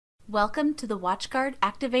Welcome to the WatchGuard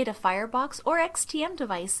Activate a Firebox or XTM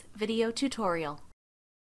device video tutorial.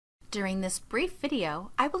 During this brief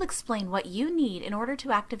video, I will explain what you need in order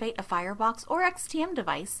to activate a Firebox or XTM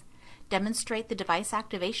device, demonstrate the device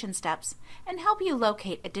activation steps, and help you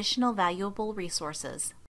locate additional valuable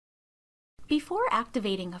resources. Before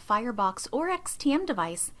activating a Firebox or XTM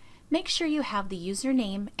device, make sure you have the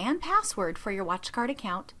username and password for your WatchGuard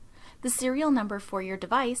account, the serial number for your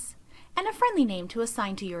device, and a friendly name to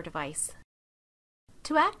assign to your device.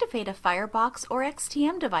 To activate a Firebox or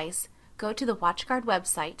XTM device, go to the WatchGuard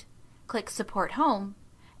website, click Support Home,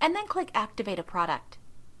 and then click Activate a Product.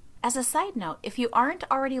 As a side note, if you aren't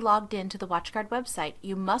already logged in to the WatchGuard website,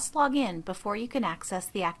 you must log in before you can access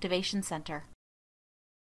the Activation Center.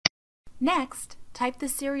 Next, type the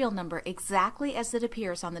serial number exactly as it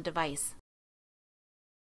appears on the device,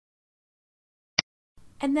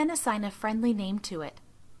 and then assign a friendly name to it.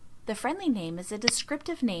 The friendly name is a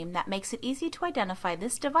descriptive name that makes it easy to identify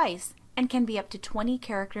this device and can be up to 20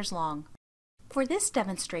 characters long. For this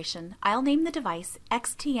demonstration, I'll name the device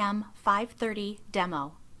XTM 530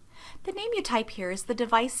 Demo. The name you type here is the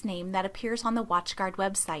device name that appears on the WatchGuard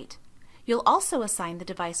website. You'll also assign the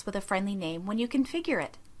device with a friendly name when you configure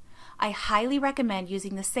it. I highly recommend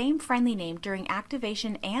using the same friendly name during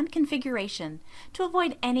activation and configuration to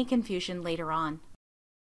avoid any confusion later on.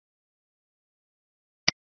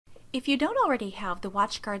 If you don't already have the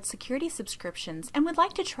WatchGuard security subscriptions and would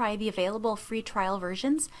like to try the available free trial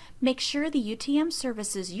versions, make sure the UTM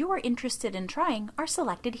services you are interested in trying are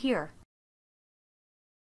selected here.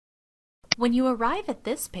 When you arrive at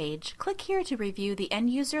this page, click here to review the End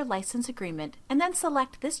User License Agreement and then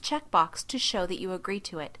select this checkbox to show that you agree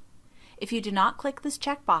to it. If you do not click this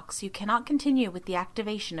checkbox, you cannot continue with the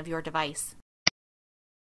activation of your device.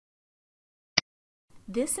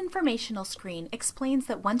 This informational screen explains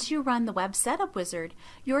that once you run the Web Setup Wizard,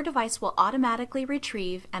 your device will automatically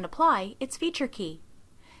retrieve and apply its feature key.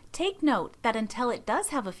 Take note that until it does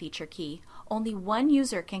have a feature key, only one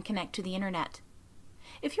user can connect to the Internet.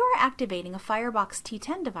 If you are activating a Firebox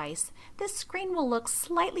T10 device, this screen will look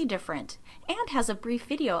slightly different and has a brief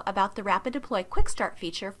video about the Rapid Deploy Quick Start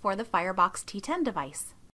feature for the Firebox T10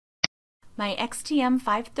 device. My XTM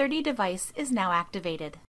 530 device is now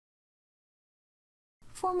activated.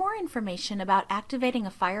 For more information about activating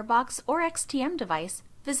a Firebox or XTM device,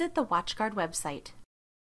 visit the WatchGuard website.